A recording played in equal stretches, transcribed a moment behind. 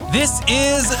This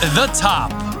is The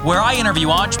Top, where I interview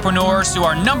entrepreneurs who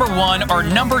are number one or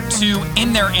number two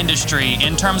in their industry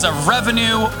in terms of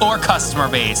revenue or customer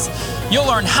base. You'll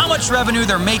learn how much revenue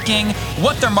they're making,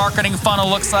 what their marketing funnel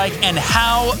looks like, and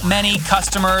how many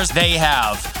customers they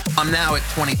have. I'm now at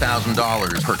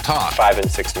 $20,000 per top. 5 and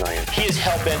 6 million. He is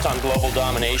hell-bent on global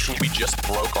domination. We just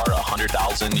broke our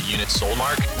 100,000 units sold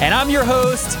mark. And I'm your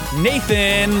host,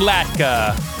 Nathan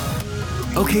Latka.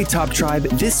 Okay, Top Tribe,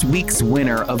 this week's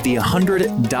winner of the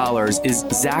 $100 is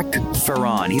Zach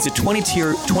Ferran. He's a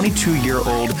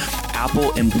 22-year-old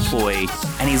Apple employee,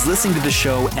 and he's listening to the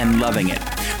show and loving it.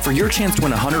 For your chance to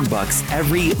win $100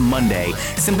 every Monday,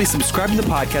 simply subscribe to the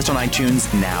podcast on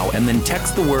iTunes now and then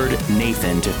text the word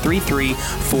Nathan to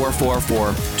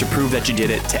 33444 to prove that you did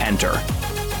it to enter.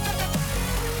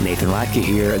 Nathan Latka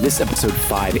here. This is episode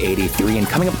 583, and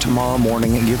coming up tomorrow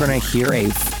morning, you're going to hear a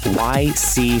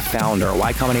YC founder,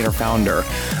 Y Combinator founder,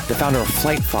 the founder of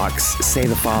FlightFox, say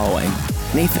the following: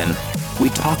 Nathan, we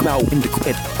talk about when to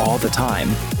quit all the time.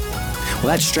 Well,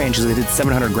 that's strange because they did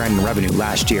 $700,000 in revenue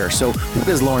last year. So what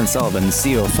is Lauren Sullivan, the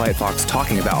CEO of FlightFox,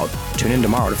 talking about? Tune in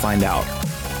tomorrow to find out.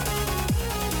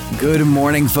 Good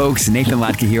morning, folks. Nathan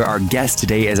Latka here. Our guest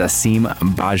today is Asim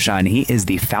Bajjan. He is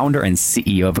the founder and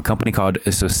CEO of a company called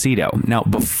Sociedo. Now,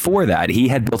 before that, he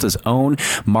had built his own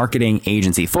marketing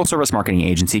agency, full-service marketing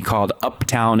agency called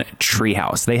Uptown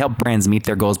Treehouse. They help brands meet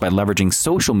their goals by leveraging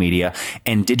social media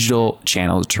and digital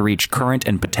channels to reach current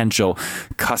and potential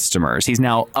customers. He's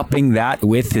now upping that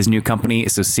with his new company,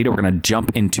 Sociedo. We're going to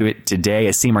jump into it today.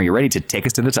 Asim, are you ready to take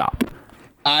us to the top?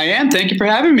 I am. Thank you for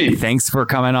having me. Thanks for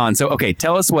coming on. So, okay,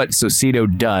 tell us what Sociedo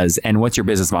does and what's your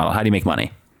business model? How do you make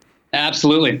money?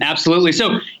 Absolutely.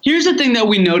 So here's the thing that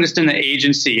we noticed in the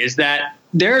agency is that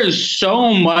there is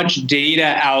so much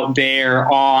data out there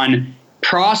on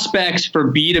prospects for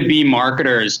B2B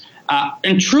marketers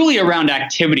and truly around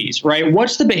activities, right?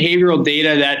 What's the behavioral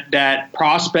data that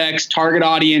prospects, target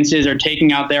audiences are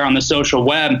taking out there on the social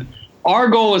web? Our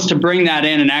goal is to bring that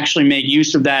in and actually make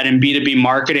use of that in B2B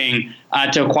marketing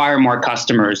to acquire more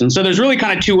customers. And so there's really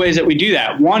kind of two ways that we do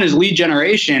that. One is lead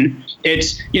generation.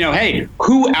 It's, hey,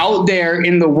 who out there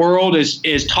in the world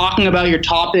is talking about your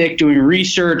topic, doing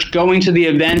research, going to the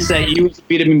events that you as a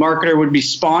B2B marketer would be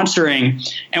sponsoring.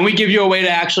 And we give you a way to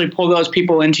actually pull those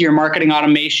people into your marketing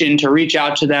automation, to reach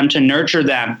out to them, to nurture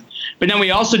them. But then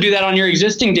we also do that on your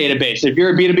existing database. If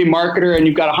you're a B2B marketer and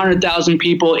you've got 100,000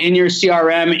 people in your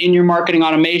CRM, in your marketing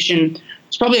automation,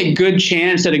 it's probably a good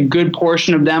chance that a good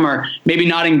portion of them are maybe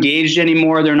not engaged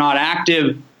anymore. They're not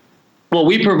active. Well,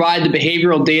 we provide the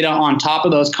behavioral data on top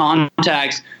of those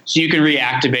contacts so you can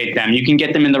reactivate them. You can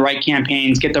get them in the right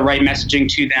campaigns, get the right messaging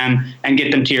to them, and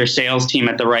get them to your sales team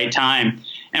at the right time.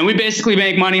 And we basically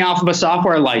make money off of a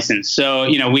software license. So,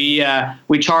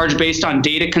 we charge based on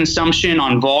data consumption,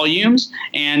 on volumes,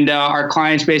 and our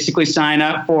clients basically sign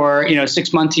up for,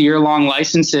 6-month to year-long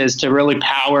licenses to really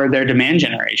power their demand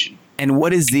generation. And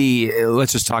what is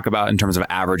let's just talk about in terms of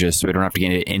averages so we don't have to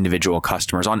get into individual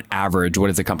customers. On average, what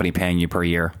is the company paying you per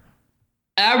year?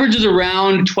 Average is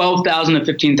around $12,000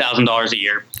 to $15,000 a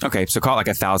year. Okay, so call it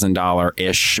like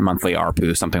 $1,000-ish monthly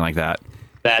ARPU, something like that.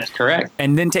 That's correct.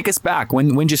 And then take us back.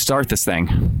 When did you start this thing?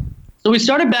 So we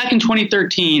started back in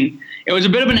 2013. It was a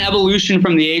bit of an evolution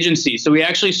from the agency. So we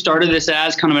actually started this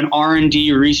as kind of an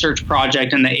R&D research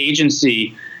project in the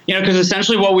agency, because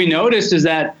essentially what we noticed is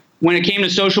that when it came to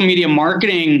social media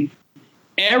marketing,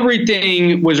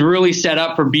 everything was really set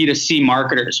up for B2C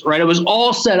marketers, right? It was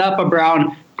all set up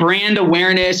around brand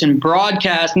awareness and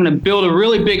broadcast. I'm going to build a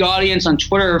really big audience on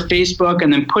Twitter or Facebook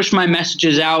and then push my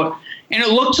messages out. And it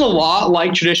looks a lot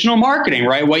like traditional marketing,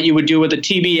 right? What you would do with a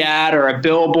TV ad or a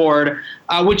billboard,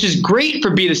 which is great for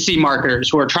B2C marketers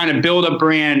who are trying to build a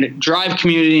brand, drive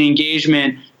community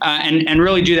engagement, and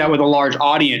really do that with a large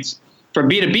audience. For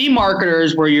B2B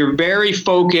marketers, where you're very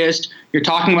focused, you're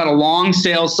talking about a long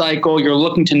sales cycle, you're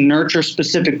looking to nurture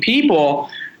specific people,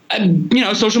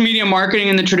 social media marketing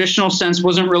in the traditional sense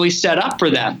wasn't really set up for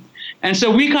them. And so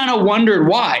we kind of wondered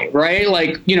why, right?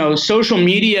 Social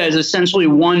media is essentially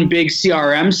one big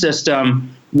CRM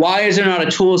system. Why is there not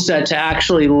a tool set to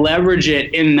actually leverage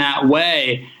it in that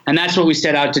way? And that's what we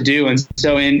set out to do. And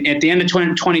so at the end of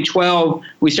 2012,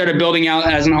 we started building out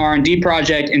as an R&D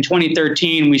project. In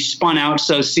 2013, we spun out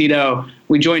Sociedo.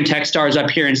 We joined Techstars up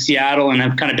here in Seattle and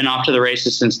have kind of been off to the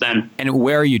races since then. And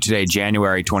where are you today,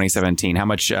 January 2017? How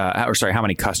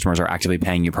many customers are actively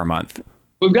paying you per month?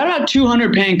 We've got about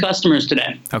 200 paying customers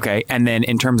today. Okay. And then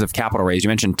in terms of capital raise, you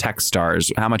mentioned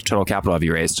Techstars. How much total capital have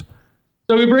you raised?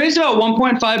 So we've raised about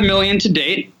 1.5 million to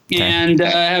date. Okay. And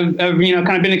have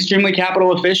kind of been extremely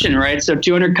capital efficient, right? So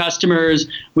 200 customers,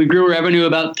 we grew revenue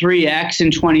about 3x in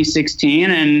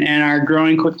 2016 and are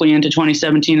growing quickly into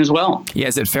 2017 as well. Yeah,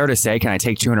 is it fair to say, can I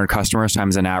take 200 customers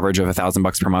times an average of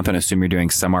 $1,000 per month and assume you're doing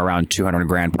somewhere around 200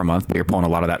 grand per month, but you're pulling a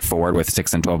lot of that forward with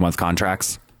 6 and 12 month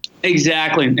contracts?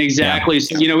 Exactly. Yeah.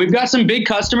 So, we've got some big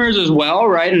customers as well,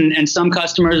 right? And some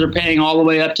customers are paying all the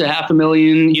way up to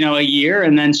 $500,000, a year,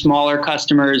 and then smaller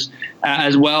customers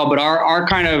as well. But our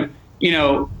kind of,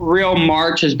 real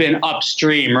march has been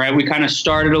upstream, right? We kind of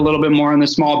started a little bit more in the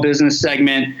small business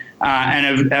segment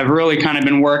and have really kind of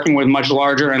been working with much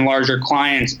larger and larger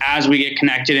clients as we get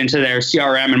connected into their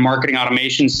CRM and marketing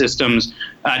automation systems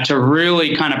to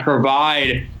really kind of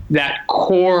provide that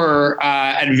core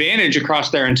advantage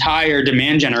across their entire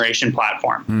demand generation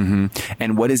platform. Mm-hmm.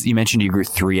 And you mentioned you grew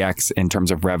 3x in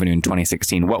terms of revenue in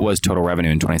 2016. What was total revenue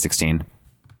in 2016?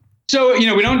 So,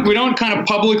 we don't kind of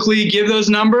publicly give those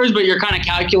numbers, but you're kind of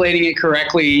calculating it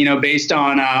correctly, based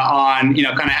on kind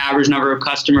of average number of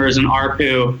customers and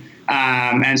ARPU.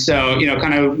 And so,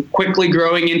 kind of quickly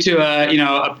growing into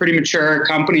a pretty mature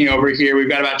company over here. We've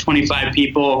got about 25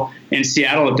 people in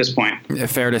Seattle at this point.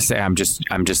 Fair to say, I'm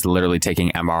just literally taking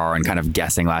MRR and kind of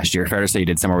guessing last year. Fair to say you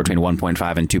did somewhere between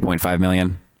 1.5 and 2.5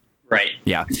 million. Right.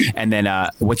 Yeah. And then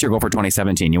what's your goal for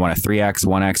 2017? You want a 3x,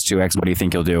 1x, 2x? What do you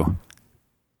think you'll do?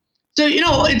 So,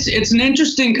 it's an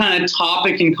interesting kind of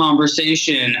topic and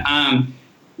conversation.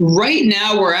 Right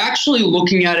now, we're actually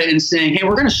looking at it and saying, hey,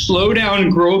 we're going to slow down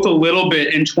growth a little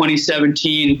bit in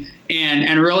 2017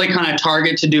 and really kind of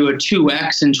target to do a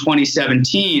 2x in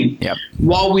 2017. Yep.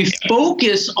 While we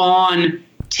focus on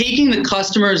taking the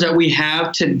customers that we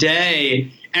have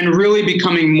today and really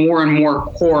becoming more and more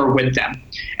core with them.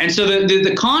 And so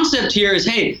the concept here is,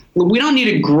 hey, we don't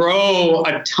need to grow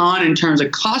a ton in terms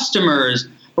of customers,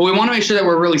 but we want to make sure that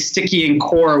we're really sticky and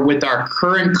core with our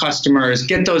current customers,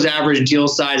 get those average deal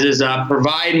sizes up,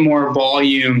 provide more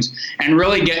volumes, and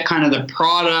really get kind of the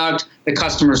product, the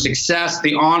customer success,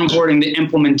 the onboarding, the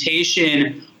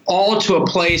implementation, all to a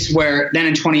place where then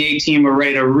in 2018, we're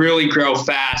ready to really grow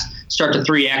fast, start to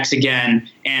 3x again,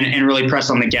 and really press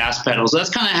on the gas pedal. So that's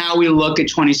kind of how we look at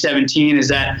 2017 is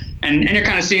that, and you're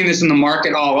kind of seeing this in the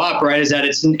market all up, right, is that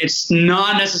it's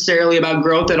not necessarily about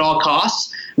growth at all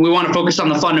costs. We want to focus on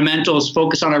the fundamentals,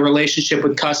 focus on our relationship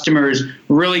with customers,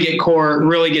 really get core,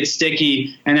 really get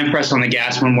sticky, and then press on the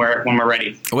gas when we're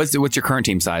ready. What's your current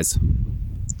team size?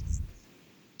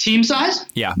 Team size?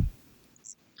 Yeah.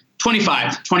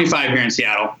 25 here in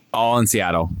Seattle. All in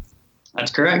Seattle.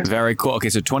 That's correct. Very cool. Okay,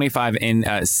 so 25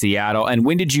 in Seattle. And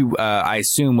when did you, I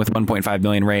assume with 1.5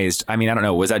 million raised, I don't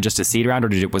know, was that just a seed round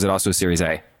or was it also a Series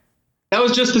A? That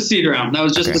was just the seed round.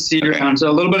 The seed round. So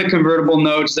a little bit of convertible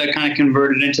notes that kind of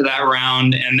converted into that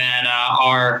round. And then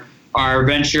our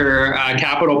venture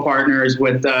capital partners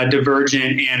with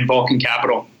Divergent and Vulcan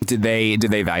Capital. Did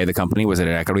they value the company? Was it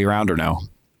an equity round or no?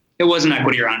 It was an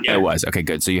equity round. Yeah, it was. Okay,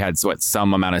 good. So you had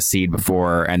some amount of seed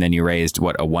before, and then you raised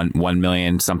a 1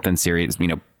 million something series,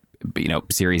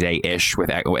 Series A ish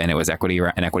and it was an equity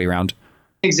round.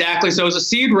 Exactly. So it was a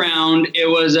seed round. It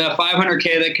was a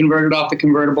 $500K that converted off the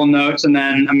convertible notes, and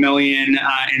then $1 million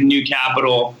in new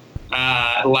capital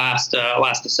last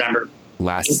December.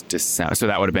 Last December. So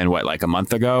that would have been like a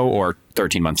month ago or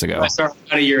 13 months ago? About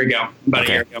a year ago. A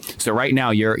year ago. So right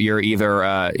now you're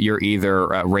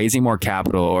either raising more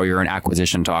capital or you're in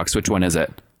acquisition talks. Which one is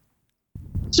it?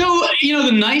 So,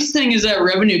 the nice thing is that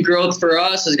revenue growth for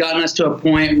us has gotten us to a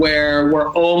point where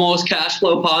we're almost cash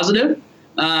flow positive.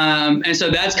 And so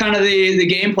that's kind of the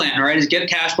game plan, right? Is get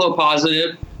cash flow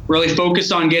positive, really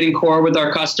focus on getting core with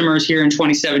our customers here in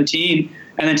 2017,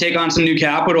 and then take on some new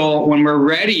capital when we're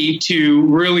ready to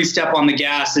really step on the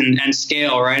gas and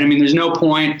scale, right? There's no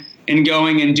point in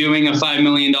going and doing a $5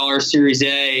 million Series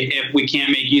A if we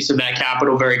can't make use of that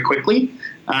capital very quickly.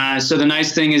 So the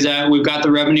nice thing is that we've got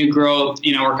the revenue growth.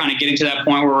 We're kind of getting to that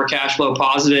point where we're cash flow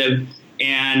positive.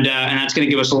 And that's going to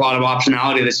give us a lot of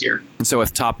optionality this year. So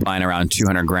with top line around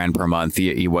 200 grand per month,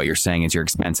 what you're saying is your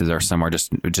expenses are somewhere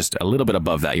just a little bit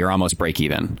above that. You're almost break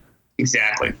even.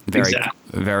 Exactly.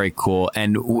 Very cool.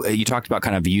 And you talked about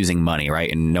kind of using money,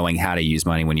 right? And knowing how to use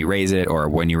money when you raise it or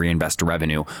when you reinvest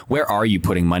revenue. Where are you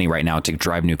putting money right now to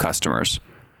drive new customers?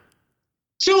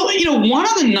 So, one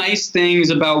of the nice things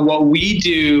about what we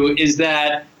do is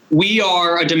that we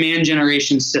are a demand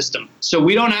generation system. So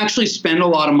we don't actually spend a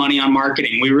lot of money on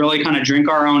marketing. We really kind of drink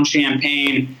our own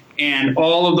champagne, and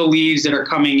all of the leads that are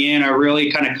coming in are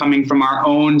really kind of coming from our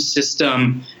own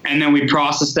system. And then we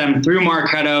process them through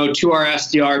Marketo to our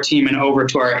SDR team and over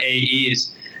to our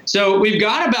AEs. So we've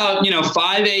got about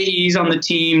 5 AEs on the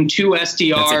team, 2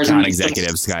 SDRs, That's account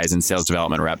executives, guys, and sales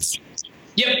development reps.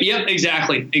 Yep,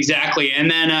 exactly,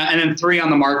 and then 3 on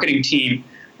the marketing team.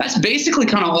 That's basically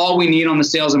kind of all we need on the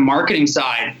sales and marketing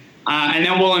side. And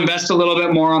then we'll invest a little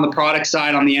bit more on the product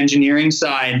side, on the engineering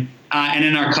side, and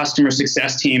then our customer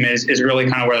success team is really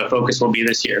kind of where the focus will be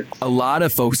this year. A lot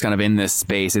of folks kind of in this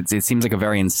space, it seems like a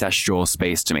very incestual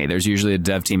space to me. There's usually a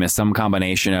dev team as some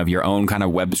combination of your own kind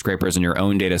of web scrapers and your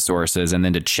own data sources. And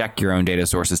then to check your own data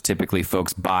sources, typically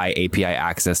folks buy API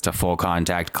access to Full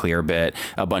Contact, Clearbit,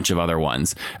 a bunch of other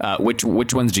ones. Which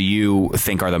ones do you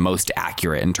think are the most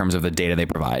accurate in terms of the data they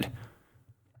provide?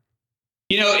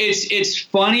 It's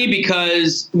funny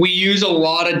because we use a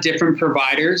lot of different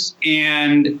providers,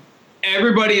 and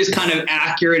everybody is kind of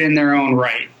accurate in their own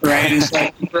right? And so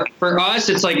for us,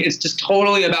 it's just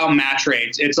totally about match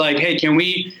rates. It's like, hey, can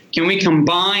we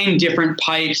combine different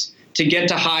pipes to get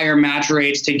to higher match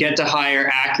rates, to get to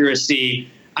higher accuracy?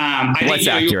 What's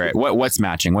accurate? What's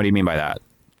matching? What do you mean by that?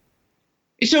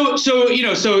 So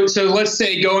let's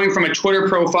say going from a Twitter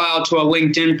profile to a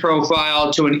LinkedIn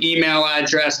profile to an email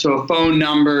address to a phone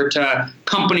number to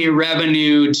company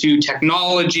revenue to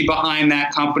technology behind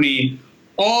that company,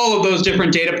 all of those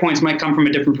different data points might come from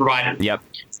a different provider. Yep.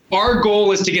 Our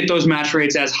goal is to get those match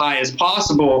rates as high as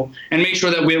possible and make sure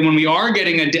that when we are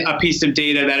getting a piece of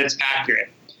data, that it's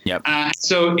accurate. Yep.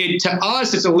 So to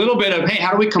us, it's a little bit of, hey,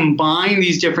 how do we combine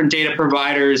these different data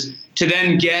providers to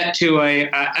then get to a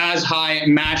as high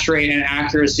match rate and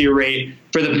accuracy rate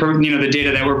for the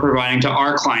data that we're providing to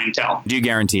our clientele? Do you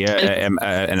guarantee an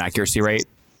accuracy rate?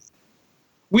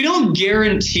 We don't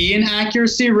guarantee an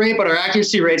accuracy rate, but our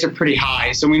accuracy rates are pretty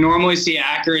high. So we normally see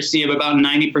accuracy of about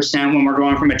 90% when we're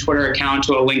going from a Twitter account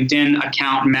to a LinkedIn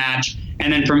account match.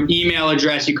 And then from email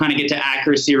address, you kind of get to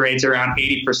accuracy rates around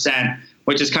 80%,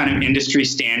 which is kind of industry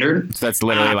standard. So that's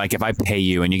literally like if I pay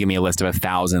you and you give me a list of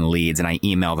 1,000 leads and I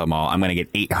email them all, I'm going to get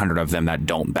 800 of them that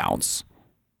don't bounce.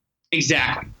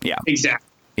 Exactly. Yeah. Exactly.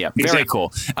 Yeah, very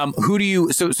cool. Who do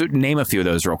you? So name a few of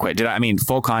those real quick.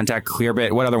 Full Contact,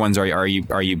 Clearbit? What other ones are you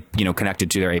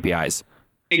connected to their APIs?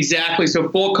 Exactly. So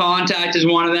Full Contact is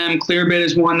one of them. Clearbit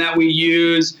is one that we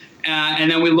use,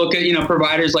 and then we look at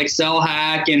providers like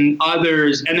CellHack and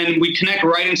others, and then we connect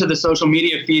right into the social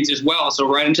media feeds as well.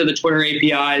 So right into the Twitter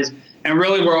APIs, and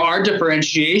really where our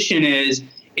differentiation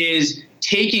is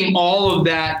taking all of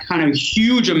that kind of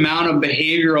huge amount of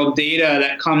behavioral data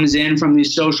that comes in from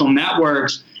these social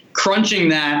networks, crunching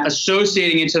that,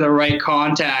 associating it to the right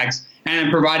contacts,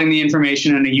 and providing the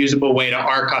information in a usable way to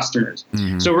our customers.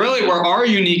 Mm-hmm. So really where our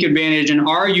unique advantage and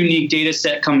our unique data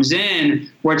set comes in,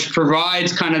 which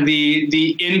provides kind of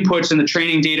the inputs and the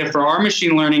training data for our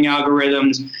machine learning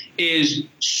algorithms, is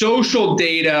social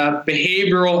data,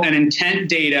 behavioral and intent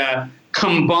data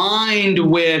combined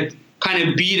with kind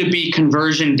of B2B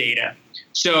conversion data.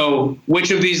 So which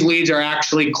of these leads are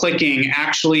actually clicking,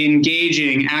 actually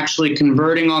engaging, actually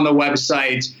converting on the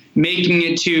websites, making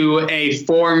it to a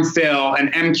form fill, an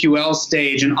MQL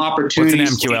stage, an opportunity.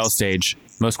 What's an MQL stage?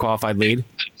 Most qualified lead?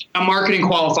 A marketing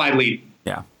qualified lead.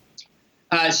 Yeah.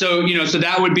 So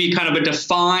that would be kind of a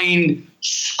defined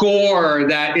score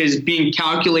that is being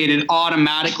calculated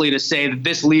automatically to say that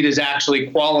this lead is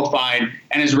actually qualified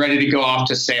and is ready to go off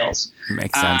to sales.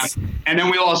 Makes sense. And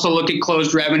then we'll also look at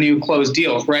closed revenue, closed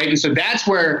deals, right? And so that's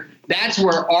where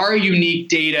our unique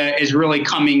data is really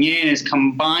coming in, is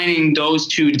combining those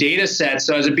two data sets.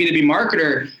 So as a B2B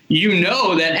marketer, you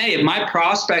know that, hey, if my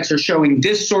prospects are showing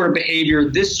this sort of behavior,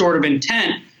 this sort of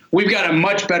intent, we've got a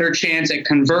much better chance at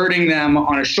converting them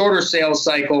on a shorter sales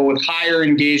cycle with higher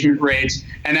engagement rates.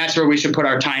 And that's where we should put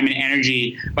our time and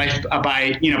energy by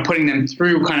putting them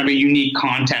through kind of a unique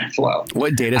content flow.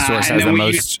 What data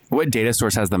source What data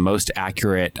source has the most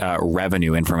accurate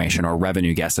revenue information or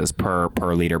revenue guesses per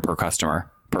lead or per customer,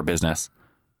 per business?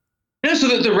 Yeah, so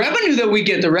the revenue that we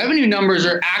get, the revenue numbers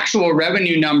are actual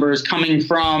revenue numbers coming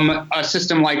from a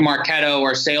system like Marketo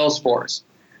or Salesforce.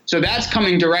 So that's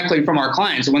coming directly from our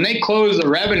clients. When they close the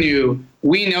revenue,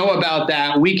 we know about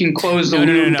that. We can close the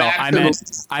loop back.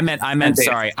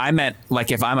 I meant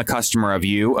like if I'm a customer of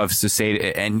you, of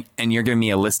Societe, and you're giving me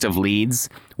a list of leads,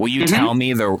 will you tell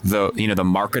me the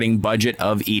marketing budget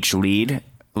of each lead?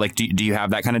 Like, do you have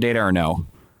that kind of data or no?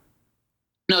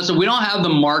 No, so we don't have the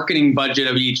marketing budget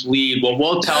of each lead. What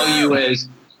we'll tell you is,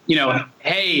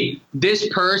 hey, this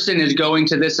person is going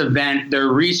to this event. They're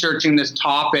researching this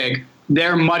topic.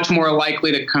 They're much more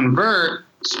likely to convert.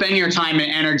 Spend your time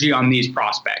and energy on these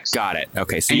prospects. Got it.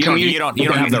 Okay, so you don't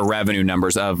have the revenue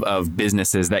numbers of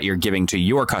businesses that you're giving to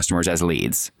your customers as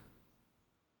leads.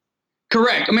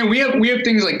 Correct. I mean, we have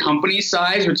things like company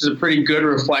size, which is a pretty good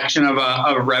reflection of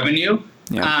revenue.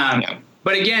 Yeah.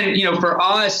 But again, for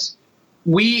us,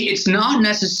 it's not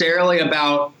necessarily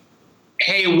about,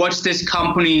 hey, what's this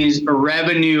company's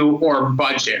revenue or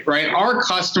budget, right? Our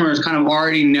customers kind of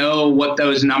already know what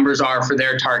those numbers are for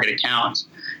their target accounts.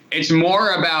 It's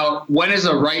more about when is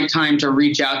the right time to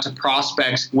reach out to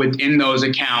prospects within those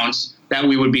accounts that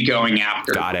we would be going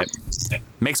after. Got it.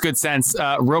 Makes good sense.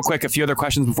 Real quick, a few other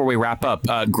questions before we wrap up.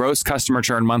 Gross customer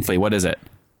churn monthly, what is it?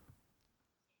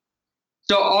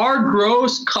 So our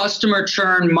gross customer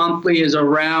churn monthly is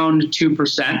around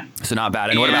 2%. So not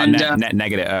bad. And what about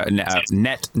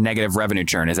net negative revenue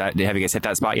churn? Have you guys hit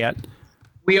that spot yet?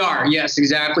 We are, yes,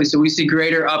 exactly. So we see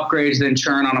greater upgrades than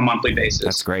churn on a monthly basis.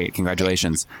 That's great.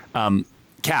 Congratulations.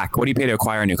 CAC, what do you pay to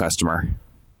acquire a new customer?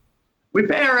 We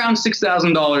pay around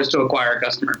 $6,000 to acquire a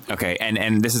customer. Okay,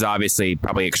 and this is obviously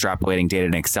probably extrapolating data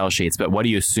in Excel sheets, but what do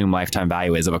you assume lifetime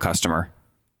value is of a customer?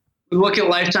 We look at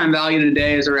lifetime value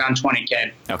today is around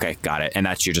 $20K. Okay, got it. And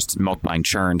that's you're just multiplying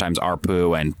churn times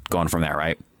ARPU and going from there,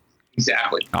 right?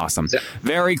 Exactly. Awesome.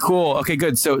 Very cool. Okay,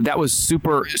 good. So that was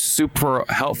super, super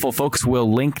helpful. Folks,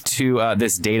 we'll link to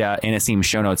this data in Aseem's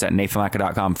show notes at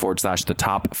nathanlatka.com/the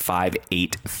top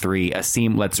 583.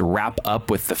 Aseem, let's wrap up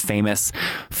with the famous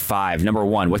 5. Number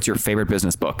 1, what's your favorite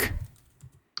business book?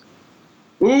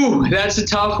 Ooh, that's a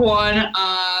tough one.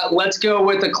 Let's go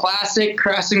with the classic,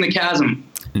 Crossing the Chasm.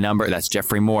 That's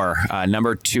Jeffrey Moore.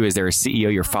 Number 2, is there a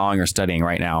CEO you're following or studying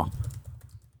right now?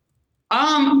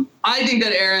 I think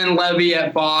that Aaron Levy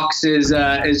at Box is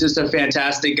just a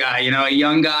fantastic guy. A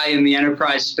young guy in the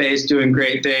enterprise space doing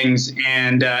great things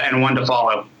and one to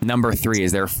follow. Number 3,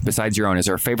 besides your own, is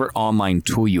there a favorite online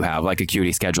tool you have, like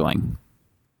Acuity Scheduling?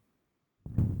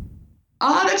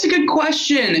 That's a good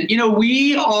question.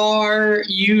 We are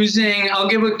using. I'll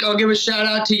give a shout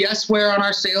out to Yesware on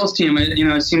our sales team.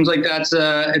 It seems like that's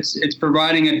it's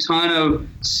providing a ton of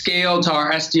scale to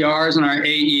our SDRs and our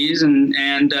AEs, and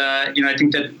I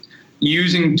think that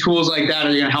using tools like that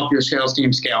are going to help your sales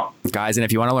team scale. Guys, and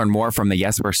if you want to learn more from the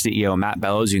Yesware CEO, Matt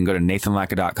Bellows, you can go to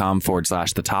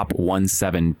nathanlatka.com/the top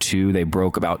 172. They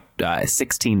broke about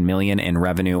 16 million in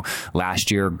revenue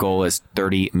last year. Goal is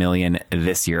 30 million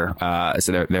this year.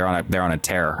 So they're on a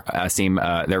tear.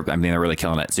 They're really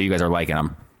killing it. So you guys are liking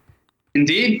them.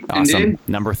 Indeed. Awesome. Indeed.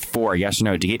 Number 4, yes or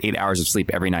no? Do you get 8 hours of sleep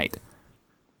every night?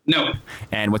 No.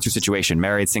 And what's your situation?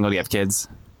 Married, single? Do you have kids?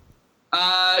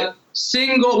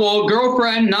 Single, well,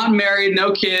 girlfriend, not married,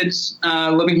 no kids,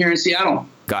 living here in Seattle.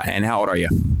 Got it. And how old are you?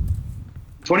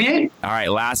 28. All right,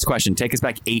 last question. Take us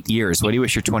back 8 years. What do you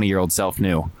wish your 20-year-old self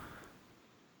knew?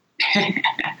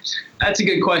 That's a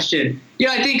good question.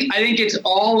 Yeah, I think it's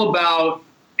all about,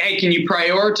 hey, can you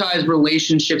prioritize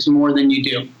relationships more than you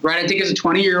do, right? I think as a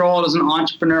 20-year-old, as an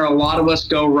entrepreneur, a lot of us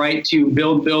go right to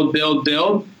build,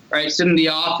 right? Sit in the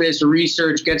office,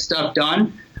 research, get stuff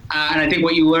done. And I think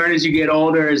what you learn as you get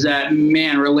older is that,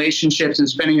 man, relationships and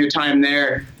spending your time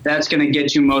there, that's going to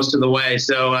get you most of the way.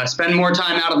 So spend more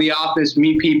time out of the office,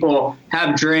 meet people,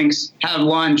 have drinks, have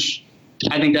lunch.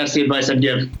 I think that's the advice I'd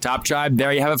give. Top Tribe,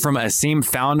 there you have it from Aseem,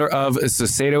 founder of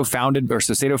Socedo, founded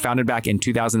back in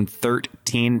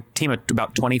 2013. Team of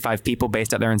about 25 people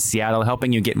based out there in Seattle,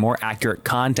 helping you get more accurate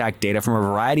contact data from a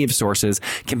variety of sources,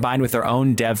 combined with their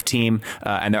own dev team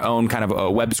and their own kind of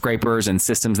web scrapers and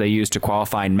systems they use to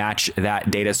qualify and match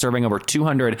that data. Serving over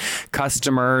 200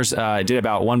 customers, did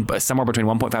about somewhere between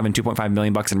 1.5 and 2.5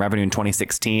 million bucks in revenue in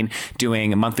 2016,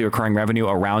 doing monthly recurring revenue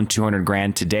around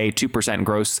 $200,000 today, 2%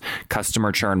 gross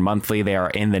customer churn monthly. They are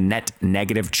in the net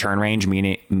negative churn range,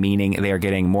 meaning they are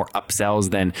getting more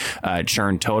upsells than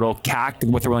churn total. CAC,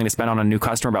 what they're willing to spend on a new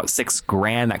customer, about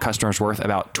 $6,000. That customer's worth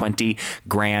about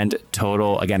 $20,000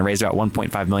 total. Again, raised about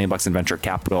 1.5 million bucks in venture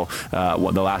capital. The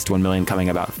last 1 million coming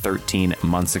about 13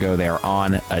 months ago. They are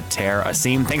on a tear.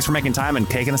 Aseem, thanks for making time and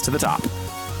taking us to the top.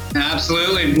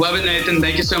 Absolutely. Love it, Nathan.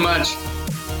 Thank you so much.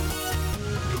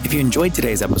 If you enjoyed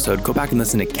today's episode, go back and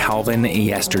listen to Calvin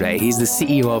yesterday. He's the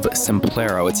CEO of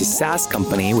Simplero. It's a SaaS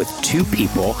company with 2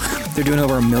 people. They're doing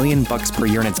over $1 million per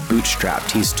year and it's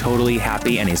bootstrapped. He's totally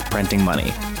happy and he's printing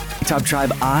money. Top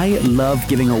Tribe, I love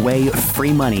giving away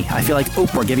free money. I feel like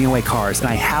Oprah giving away cars, and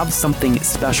I have something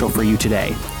special for you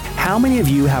today. How many of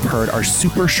you have heard our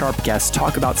super sharp guests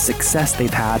talk about success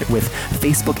they've had with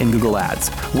Facebook and Google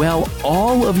Ads? Well,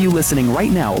 all of you listening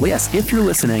right now, yes, if you're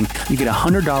listening, you get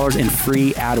 $100 in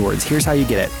free AdWords. Here's how you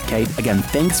get it, okay? Again,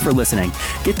 thanks for listening.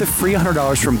 Get the free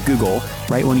 $100 from Google,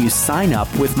 right, when you sign up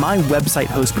with my website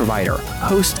host provider,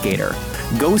 HostGator.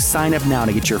 Go sign up now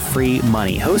to get your free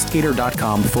money.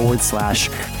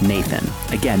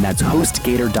 HostGator.com/Nathan. Again, that's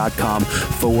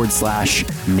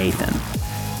HostGator.com/Nathan.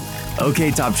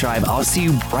 Okay, Top Tribe, I'll see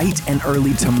you bright and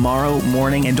early tomorrow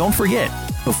morning. And don't forget,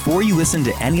 before you listen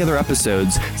to any other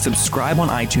episodes, subscribe on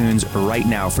iTunes right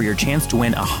now for your chance to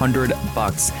win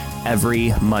 $100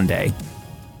 every Monday.